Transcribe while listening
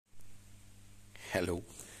Hello,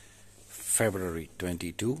 February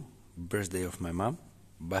 22, birthday of my mom,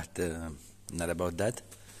 but not about that.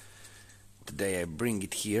 Today I bring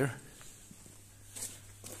it here,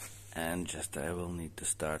 and just I will need to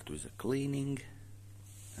start with a cleaning,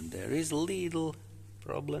 and there is little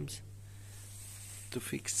problems to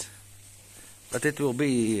fix, but it will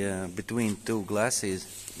be between two glasses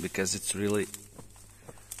because it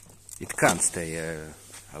can't stay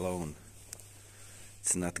alone.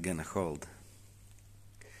 It's not gonna hold.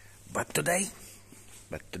 But today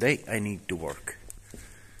I need to work.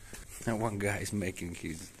 And one guy is making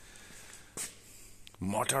his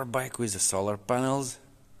motorbike with the solar panels.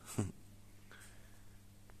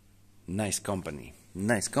 Nice company,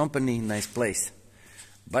 nice place.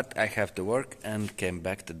 But I have to work and came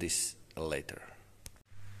back to this later.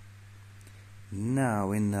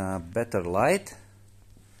 Now in a better light.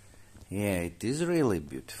 Yeah, it is really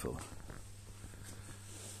beautiful.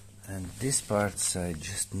 And these parts I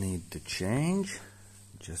just need to change,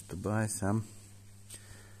 just to buy some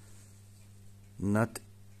not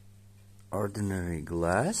ordinary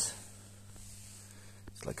glass.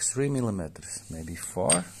 It's like 3 millimeters, maybe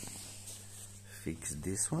 4. Fix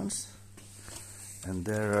these ones. And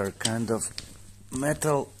there are kind of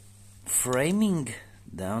metal framing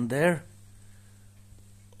down there,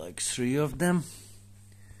 like 3 of them.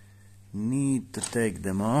 Need to take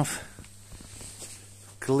them off.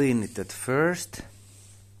 Clean it at first,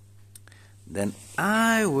 then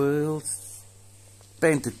I will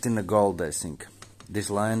paint it in a gold, I think,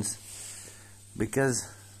 these lines, because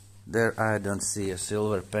there I don't see a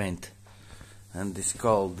silver paint, and this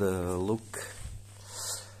gold look,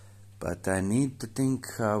 but I need to think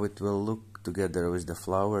how it will look together with the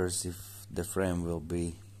flowers, if the frame will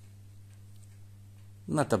be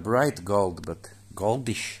not a bright gold, but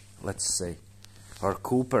goldish, let's say. Or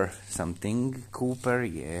Cooper, something Cooper,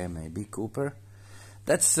 yeah, maybe Cooper.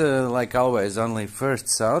 That's like always, only first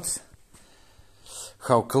thoughts.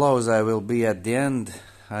 How close I will be at the end,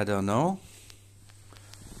 I don't know.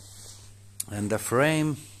 And the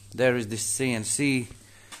frame, there is this CNC.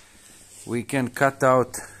 We can cut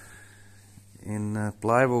out in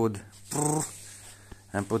plywood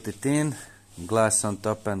and put it in, glass on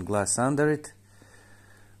top and glass under it.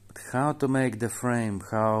 How to make the frame,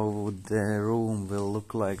 how would the room will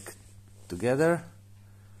look like together,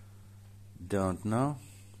 don't know.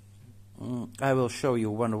 I will show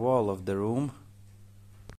you one wall of the room.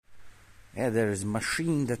 Yeah, there is a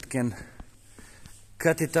machine that can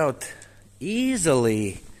cut it out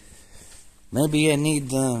easily. Maybe I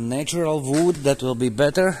need natural wood, that will be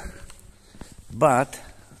better. But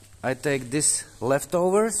I take these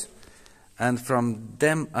leftovers and from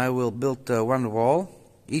them I will build one wall.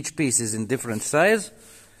 Each piece is in different size.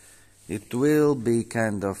 It will be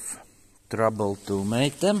kind of trouble to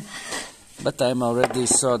make them, but I'm already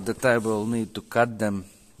thought that I will need to cut them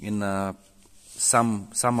in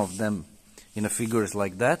some of them in figures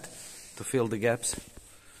like that to fill the gaps.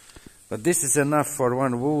 But this is enough for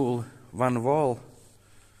one wall.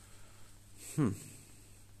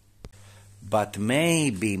 But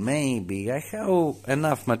maybe I have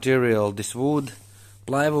enough material, this wood,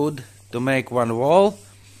 plywood, to make one wall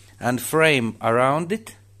and frame around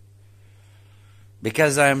it,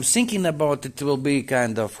 because I'm thinking about it will be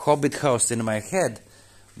kind of hobbit house in my head,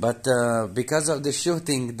 but because of the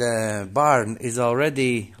shooting the barn is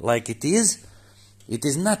already like it is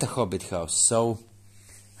not a hobbit house, so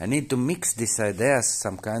I need to mix these ideas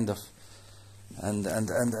some kind of, and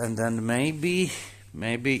then maybe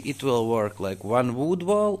it will work like one wood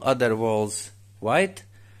wall, other walls white,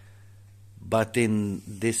 but in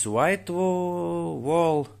this white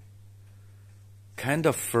wall kind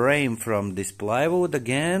of frame from this plywood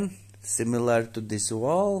again, similar to this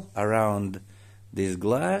wall, around this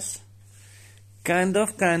glass. Kind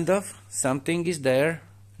of, something is there,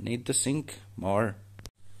 need to think more.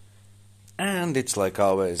 And it's like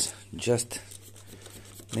always, just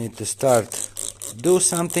need to start, do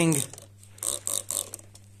something,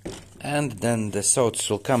 and then the thoughts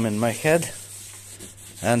will come in my head,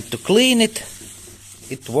 and to clean it,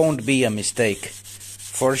 it won't be a mistake,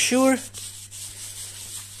 for sure.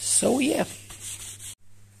 So yeah,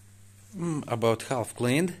 about half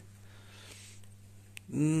cleaned,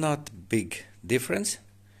 not big difference,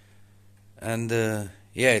 and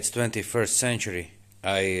yeah, it's 21st century.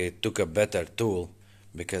 I took a better tool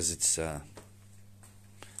because it's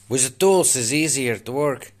with the tools is easier to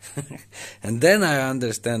work, and then I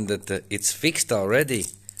understand that it's fixed already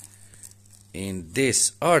in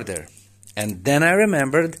this order, and then I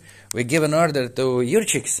remembered we give an order to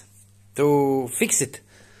Yurchiks to fix it.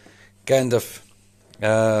 Kind of,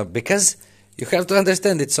 because you have to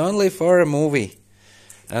understand it's only for a movie.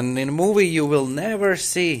 And in a movie you will never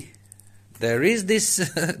see there is this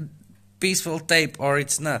peaceful tape or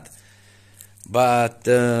it's not. But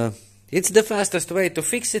it's the fastest way to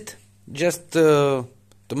fix it, just to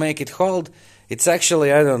make it hold. It's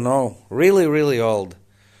actually, I don't know, really, really old.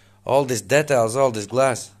 All these details, all this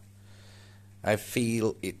glass. I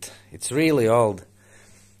feel it. It's really old.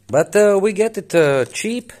 But we get it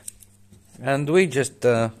cheap, and we just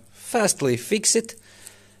fastly fix it,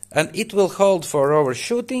 and it will hold for our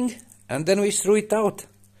shooting, and then we threw it out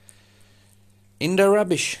in the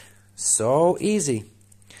rubbish. So easy.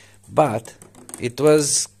 But it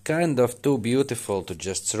was kind of too beautiful to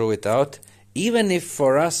just throw it out, even if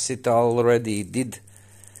for us it already did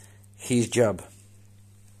his job.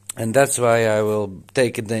 And that's why I will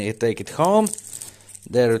take it home.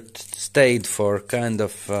 There it stayed for kind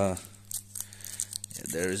of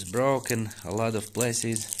there is broken a lot of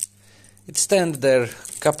places. It stayed there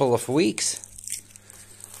a couple of weeks,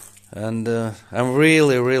 and I'm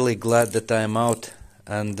really, really glad that I'm out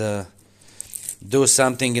and do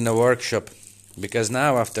something in a workshop, because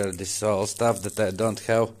now after this all stuff that I don't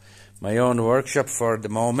have my own workshop for the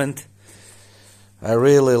moment, I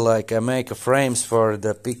really like, I make frames for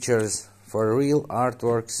the pictures, for real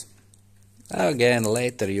artworks. Again,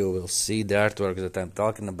 later you will see the artwork that I'm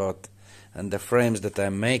talking about and the frames that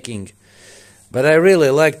I'm making. But I really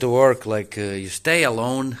like to work like you stay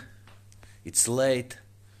alone, it's late,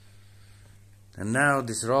 and now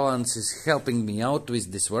this Roland's is helping me out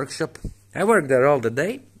with this workshop. I work there all the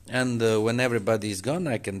day, and when everybody is gone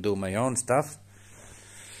I can do my own stuff.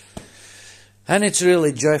 And it's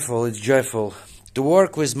really joyful, it's joyful to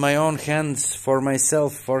work with my own hands for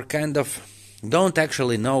myself, for kind of don't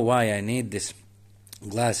actually know why I need this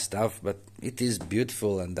glass stuff, but it is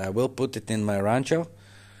beautiful and I will put it in my Rancho.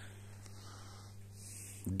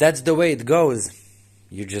 That's the way it goes.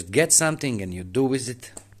 You just get something and you do with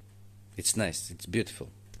it. It's nice, it's beautiful.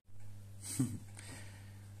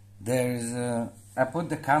 There's I put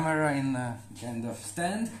the camera in a kind of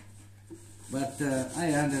stand, but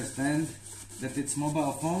I understand that it's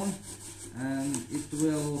mobile phone, and it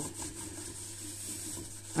will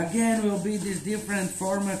again will be these different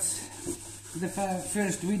formats. The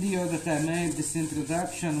first video that I made, this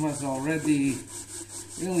introduction, was already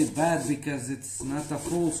really bad because it's not a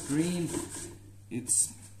full screen.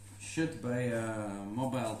 It's shot by a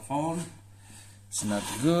mobile phone. It's not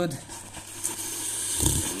good.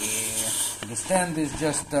 Yeah. The stand is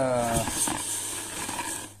just a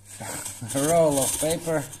roll of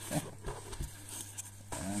paper.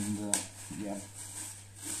 And yeah,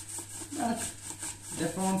 but the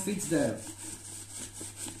phone fits there.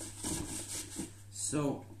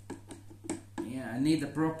 So yeah, I need a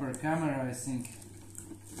proper camera, I think,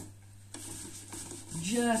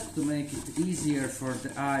 just to make it easier for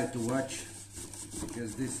the eye to watch,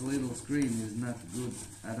 because this little screen is not good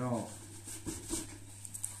at all.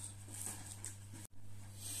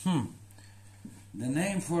 The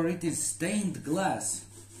name for it is stained glass.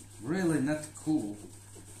 Really not cool.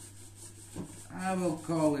 I will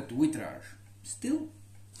call it vitrage. Still,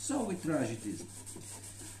 so vitrage it is.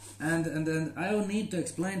 And then I will need to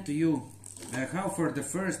explain to you how for the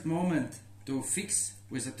first moment to fix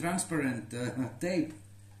with a transparent tape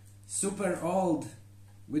super old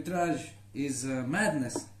vitrage is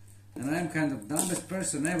madness, and I'm kind of dumbest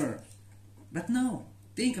person ever. But no,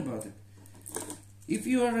 think about it. If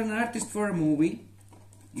you are an artist for a movie,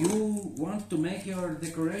 you want to make your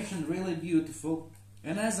decoration really beautiful,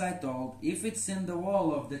 and as I told, if it's in the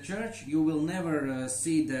wall of the church, you will never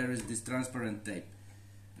see there is this transparent tape.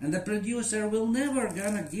 And the producer will never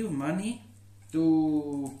gonna give money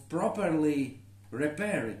to properly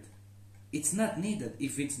repair it. It's not needed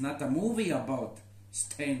if it's not a movie about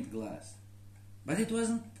stained glass. But it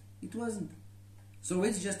wasn't. So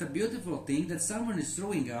it's just a beautiful thing that someone is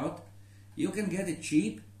throwing out. You can get it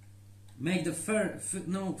cheap, make the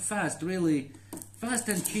really fast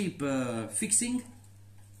and cheap fixing,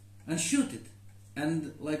 and shoot it.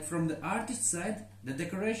 And like from the artist side, the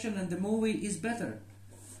decoration and the movie is better.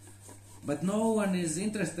 But no one is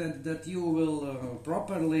interested that you will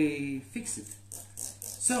properly fix it.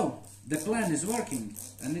 So the plan is working,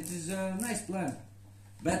 and it is a nice plan.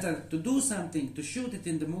 Better to do something, to shoot it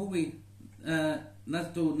in the movie,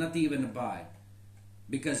 not even buy,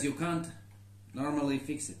 because you can't normally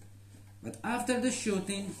fix it. But after the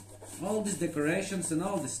shooting, all these decorations and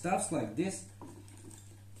all the stuffs like this,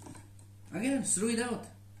 again, throw it out,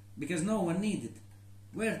 because no one needs it.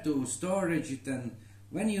 Where to storage it, and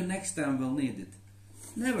when you next time will need it?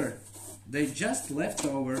 Never. They just left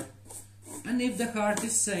over. And if the heart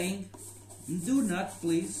is saying, do not,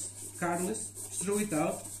 please, Carlos, throw it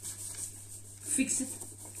out, fix it,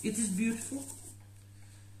 it is beautiful,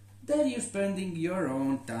 then you're spending your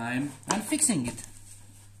own time and fixing it.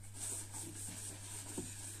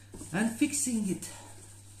 And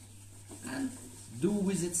do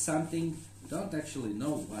with it something, don't actually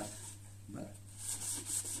know what, but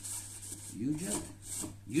you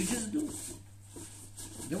just do.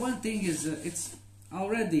 The one thing is it's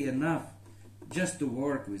already enough just to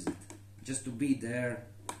work with it, just to be there,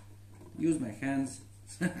 use my hands,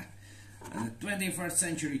 and the 21st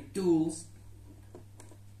century tools.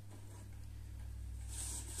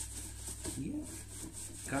 Yeah,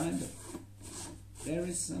 kind of. There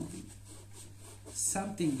is something.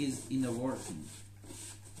 Something is in the working.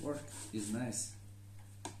 Work is nice.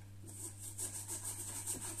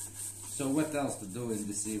 So what else to do in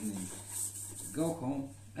this evening? Go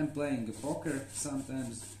home. I'm playing poker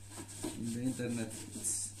sometimes in the internet.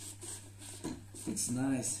 It's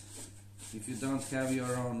nice. If you don't have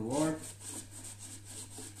your own work,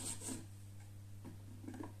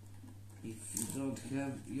 if you don't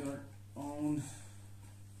have your own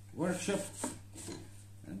workshop,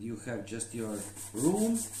 and you have just your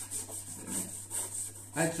room.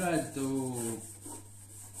 I tried to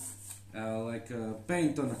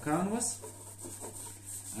paint on a canvas.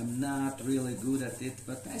 I'm not really good at it,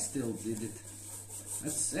 but I still did it.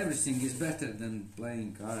 Everything is better than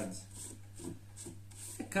playing cards.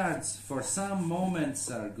 The cards for some moments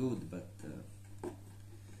are good, but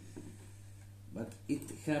it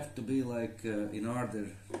have to be like in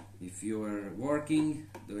order. If you are working,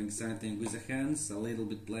 doing something with the hands, a little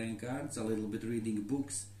bit playing cards, a little bit reading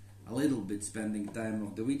books, a little bit spending time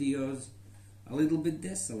of the videos, a little bit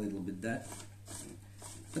this, a little bit that.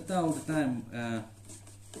 But all the time,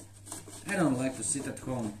 I don't like to sit at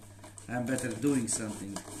home. I'm better doing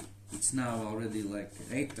something. It's now already like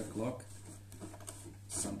 8 o'clock,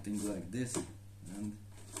 something like this, and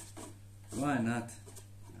why not?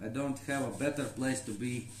 I don't have a better place to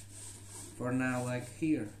be for now like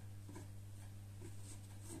here.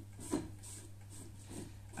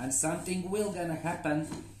 And something will gonna happen.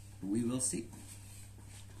 We will see.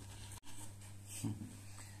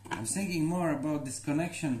 I'm thinking more about this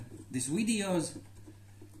connection. These videos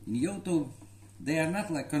in YouTube, they are not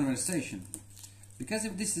like conversation. Because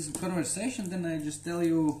if this is a conversation, then I just tell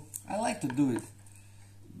you, I like to do it.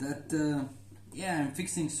 That, yeah, I'm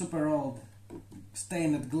fixing super old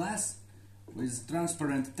stained glass with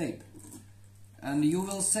transparent tape. And you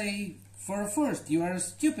will say, for first, you are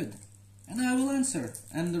stupid. And I will answer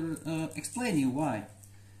and explain you why.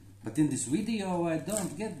 But in this video I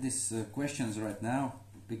don't get these questions right now,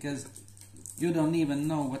 because you don't even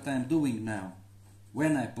know what I'm doing now.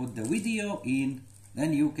 When I put the video in,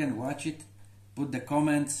 then you can watch it, put the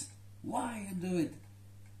comments, why you do it.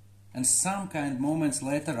 And some kind moments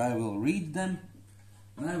later I will read them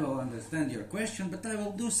and I will understand your question, but I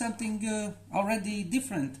will do something already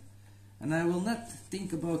different. And I will not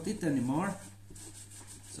think about it anymore.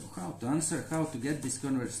 So how to answer, how to get this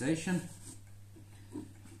conversation?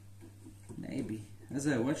 Maybe. As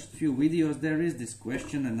I watched few videos, there is this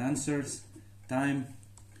question and answers time.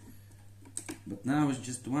 But now it's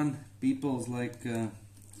just one people's like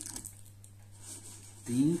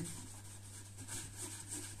thing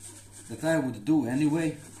that I would do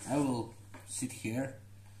anyway. I will sit here.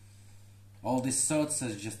 All these thoughts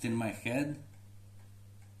are just in my head.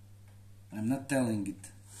 I'm not telling it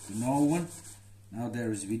to no one. Now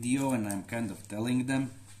there is video and I'm kind of telling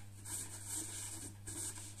them.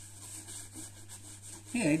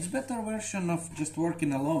 Yeah, it's better version of just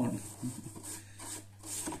working alone.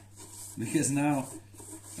 Because now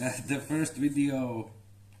the first video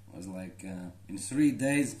was like in 3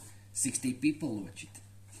 days 60 people watch it.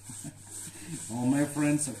 All my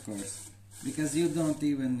friends, of course. Because you don't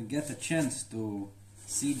even get a chance to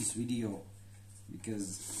see this video.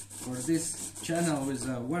 Because for this channel with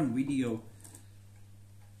one video,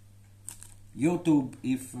 YouTube,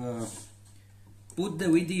 if put the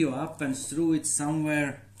video up and throw it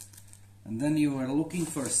somewhere, and then you are looking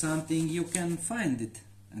for something, you can find it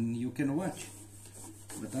and you can watch.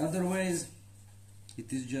 But otherwise,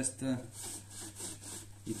 it is just a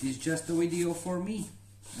video for me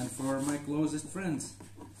and for my closest friends.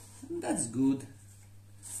 And that's good.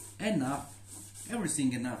 Enough.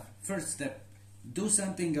 Everything enough. First step, do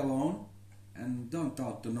something alone and don't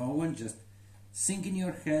talk to no one. Just think in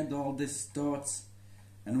your head all these thoughts,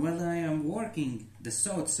 and when I am working, the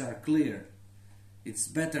thoughts are clear. It's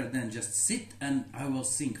better than just sit and I will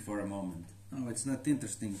think for a moment. No, it's not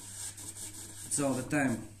interesting. It's all the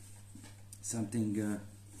time something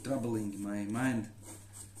troubling my mind.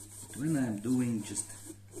 But when I am doing just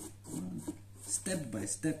step by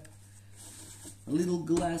step, a little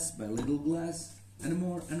glass by little glass, and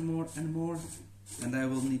more and more and more, and I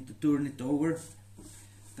will need to turn it over.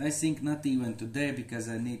 I think not even today, because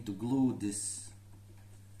I need to glue this.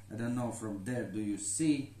 I don't know, from there, do you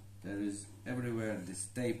see? There is everywhere this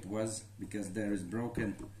tape was, because there is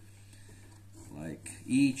broken like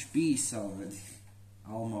each piece already.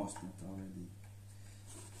 Almost, not already.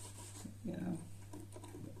 Yeah.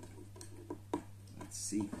 Let's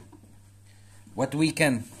see what we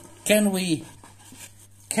can we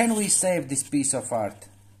save this piece of art,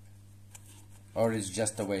 or is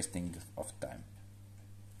just a wasting of time?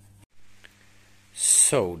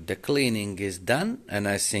 So the cleaning is done, and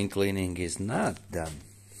I think cleaning is not done.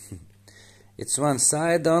 It's one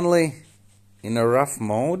side only in a rough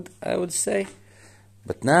mode, I would say,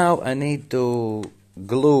 but now I need to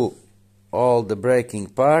glue all the breaking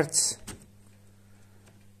parts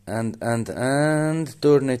and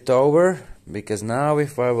turn it over, because now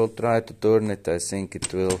if I will try to turn it, I think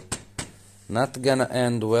it will not gonna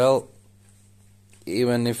end well,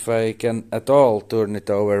 even if I can at all turn it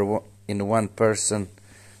over in one person,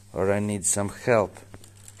 or I need some help.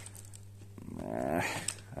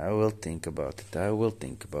 I will think about it. I will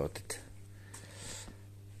think about it.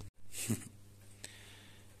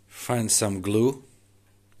 Find some glue.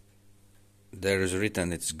 There is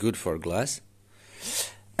written it's good for glass,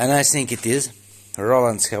 and I think it is.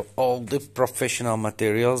 Roland's have all the professional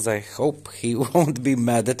materials. I hope he won't be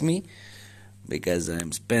mad at me, because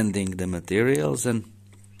I'm spending the materials, and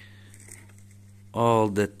all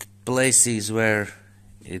the places where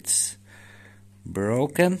it's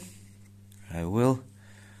broken, I will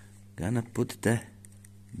gonna put the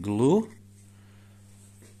glue.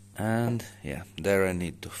 And yeah, there I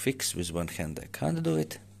need to fix with one hand. I can't do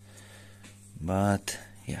it, but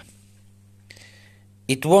yeah,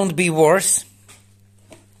 it won't be worse.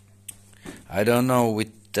 I don't know,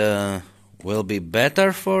 it will be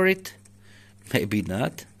better for it, maybe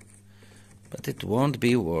not, but it won't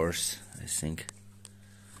be worse, I think.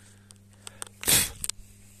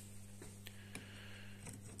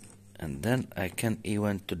 And then I can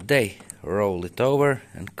even today roll it over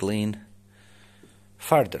and clean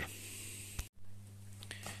further.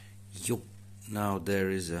 Now there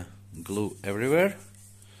is a glue everywhere,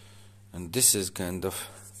 and this is kind of,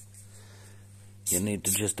 you need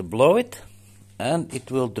to just blow it and it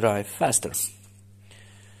will dry faster.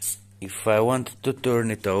 If I want to turn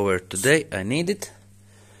it over today, I need it.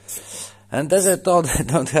 And as I told, I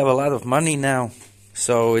don't have a lot of money now,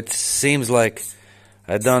 so it seems like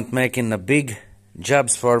I don't make in a big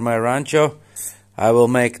jobs for my Rancho. I will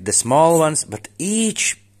make the small ones, but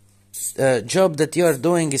each job that you are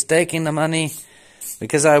doing is taking the money,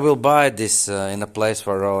 because I will buy this in a place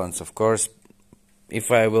for Roland's, of course.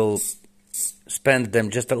 If I will spend them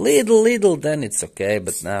just a little, then it's okay,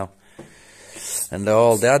 but now, and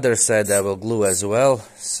all the other side I will glue as well,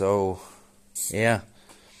 so yeah.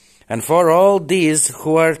 And for all these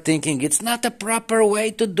who are thinking it's not a proper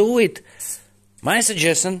way to do it, my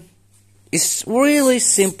suggestion is really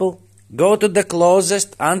simple. Go to the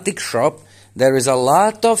closest antique shop. There is a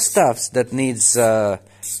lot of stuff that needs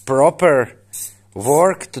proper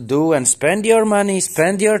work to do, and spend your money,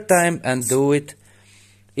 spend your time and do it.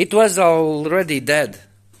 It was already dead.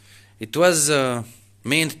 It was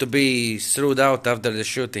meant to be thrown out after the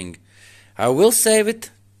shooting. I will save it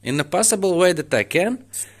in a possible way that I can,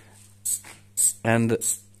 and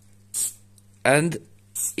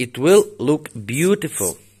it will look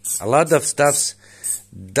beautiful. A lot of stuffs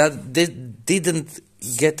that didn't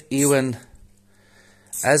get even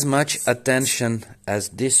as much attention as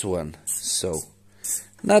this one. So,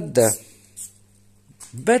 not the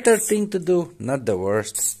better thing to do, not the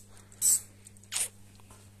worst.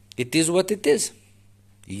 It is what it is.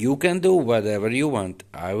 You can do whatever you want.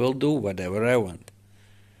 I will do whatever I want.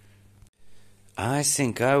 I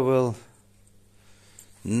think I will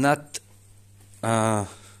not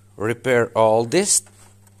repair all this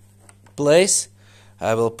place.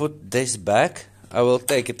 I will put this back. I will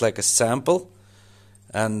take it like a sample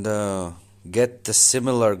and get the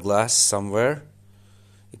similar glass somewhere.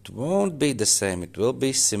 It won't be the same, it will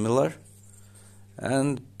be similar,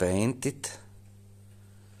 and paint it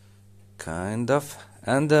kind of,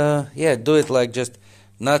 and yeah, do it like, just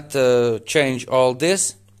not change all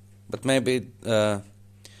this, but maybe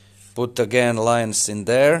put again lines in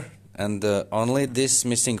there, and only this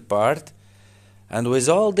missing part. And with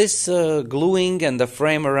all this gluing and the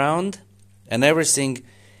frame around and everything,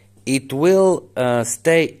 it will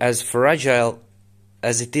stay as fragile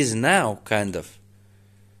as it is now, kind of.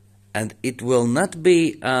 And it will not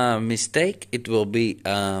be a mistake, it will be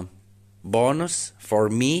a bonus for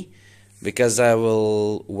me, because I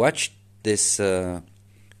will watch this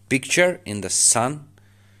picture in the sun,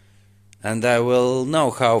 and I will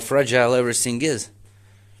know how fragile everything is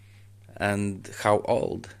and how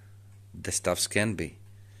old the stuffs can be.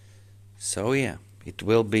 So yeah, it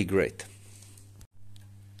will be great.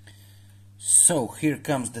 So here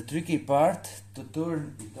comes the tricky part, to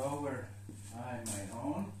turn it over by my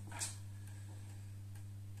own.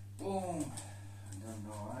 Boom.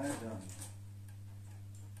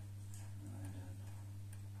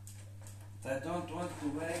 I don't want to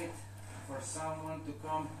wait for someone to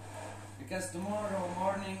come, because tomorrow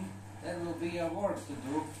morning there will be a work to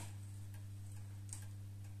do.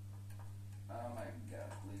 Oh my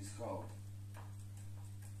God, please hold.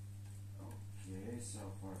 Okay, so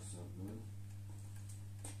far so good.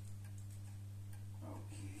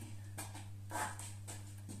 Okay.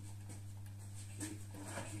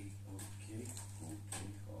 Okay,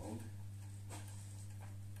 hold.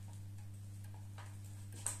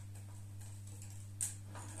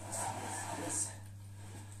 Yes.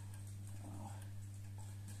 Oh,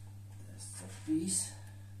 that's the piece.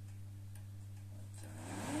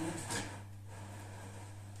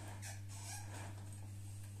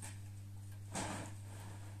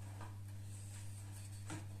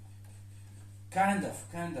 Kind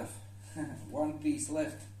of. One piece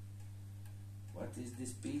left. What is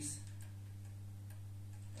this piece?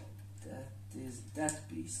 That is that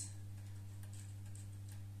piece.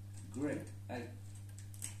 Great.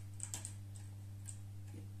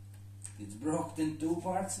 It's broken in two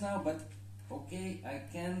parts now, but okay, I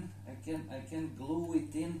can glue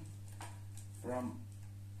it in from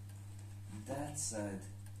that side.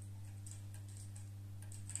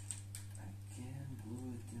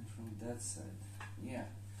 That side. Yeah,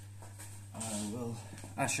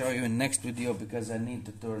 I'll show you in next video, because I need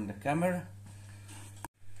to turn the camera.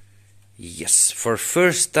 Yes, for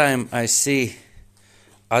first time I see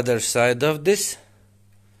other side of this.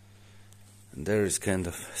 There is kind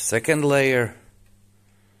of second layer.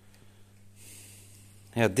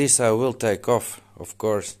 Yeah, this I will take off, of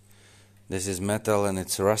course. This is metal and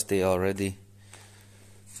it's rusty already.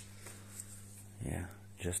 Yeah,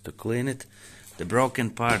 just to clean it. The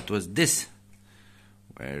broken part was this.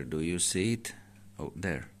 Where do you see it? Oh,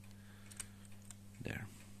 there. There.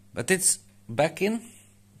 But it's back in.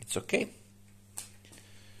 It's okay.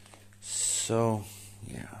 So,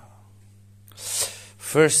 yeah.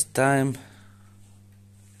 First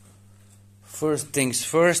things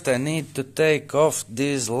first, I need to take off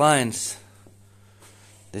these lines.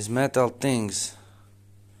 These metal things.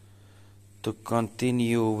 To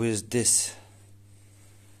continue with this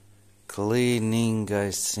cleaning,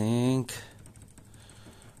 I think,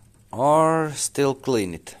 or still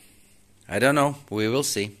clean it. I don't know, we will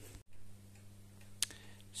see.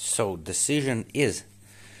 So decision is,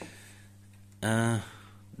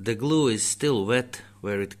 the glue is still wet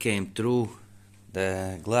where it came through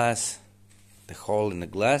the glass, the hole in the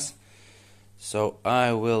glass, so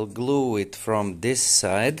I will glue it from this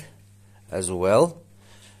side as well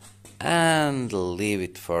and leave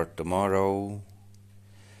it for tomorrow.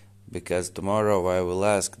 Because tomorrow I will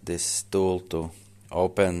ask this tool to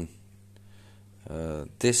open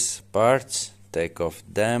these parts, take off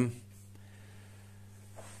them,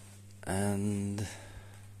 and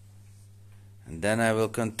then I will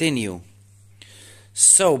continue.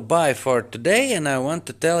 So bye for today, and I want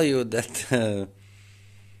to tell you that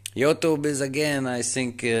YouTube is again, I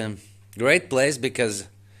think, a great place, because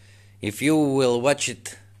if you will watch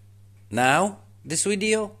it now, this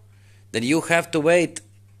video, then you have to wait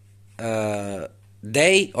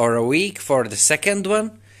day or a week for the second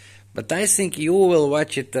one, but I think you will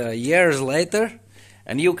watch it years later,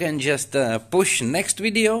 and you can just push next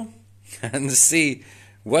video and see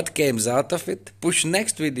what comes out of it, push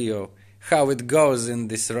next video how it goes in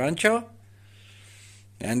this Rancho,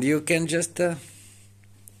 and you can just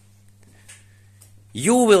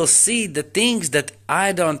you will see the things that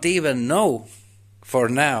I don't even know for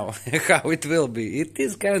now how it will be. It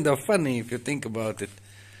is kind of funny if you think about it.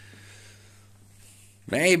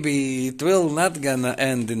 Maybe it will not gonna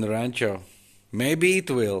end in Rancho. Maybe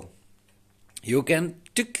it will. You can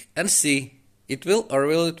check and see. It will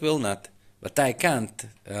or it will not. But I can't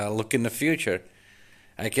look in the future.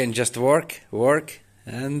 I can just work,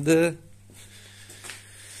 and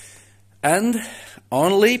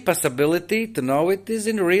only possibility to know it is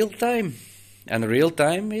in real time. And real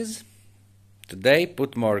time is today,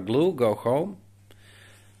 put more glue, go home.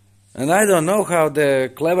 And I don't know how the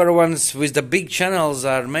clever ones with the big channels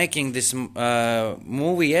are making this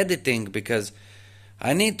movie editing, because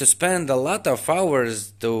I need to spend a lot of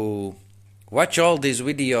hours to watch all these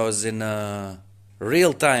videos in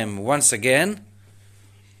real time once again,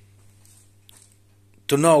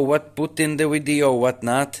 to know what put in the video, what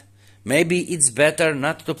not. Maybe it's better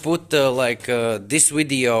not to put this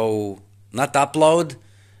video not upload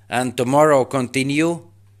and tomorrow continue.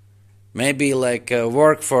 Maybe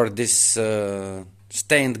work for this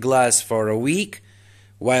stained glass for a week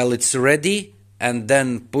while it's ready, and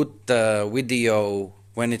then put the video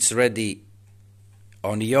when it's ready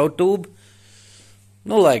on YouTube.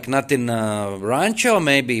 No, not in Rancho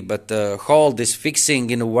maybe, but hold this fixing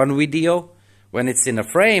in one video when it's in a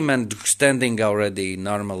frame and standing already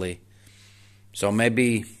normally. So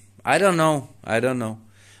maybe, I don't know.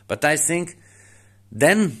 But I think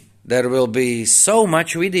then there will be so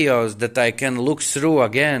much videos that I can look through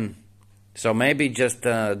again. So maybe just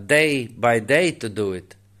day by day to do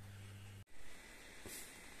it.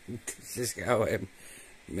 This is how I'm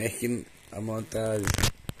making a montage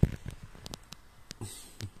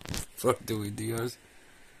for the videos.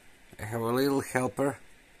 I have a little helper.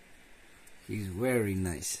 He's very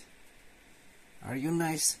nice. Are you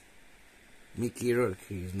nice? Mickey Rourke,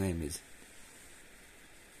 his name is.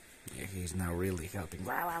 Yeah, he's now really helping.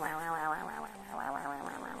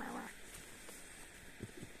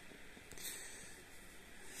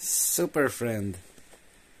 Super friend.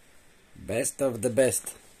 Best of the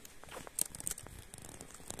best.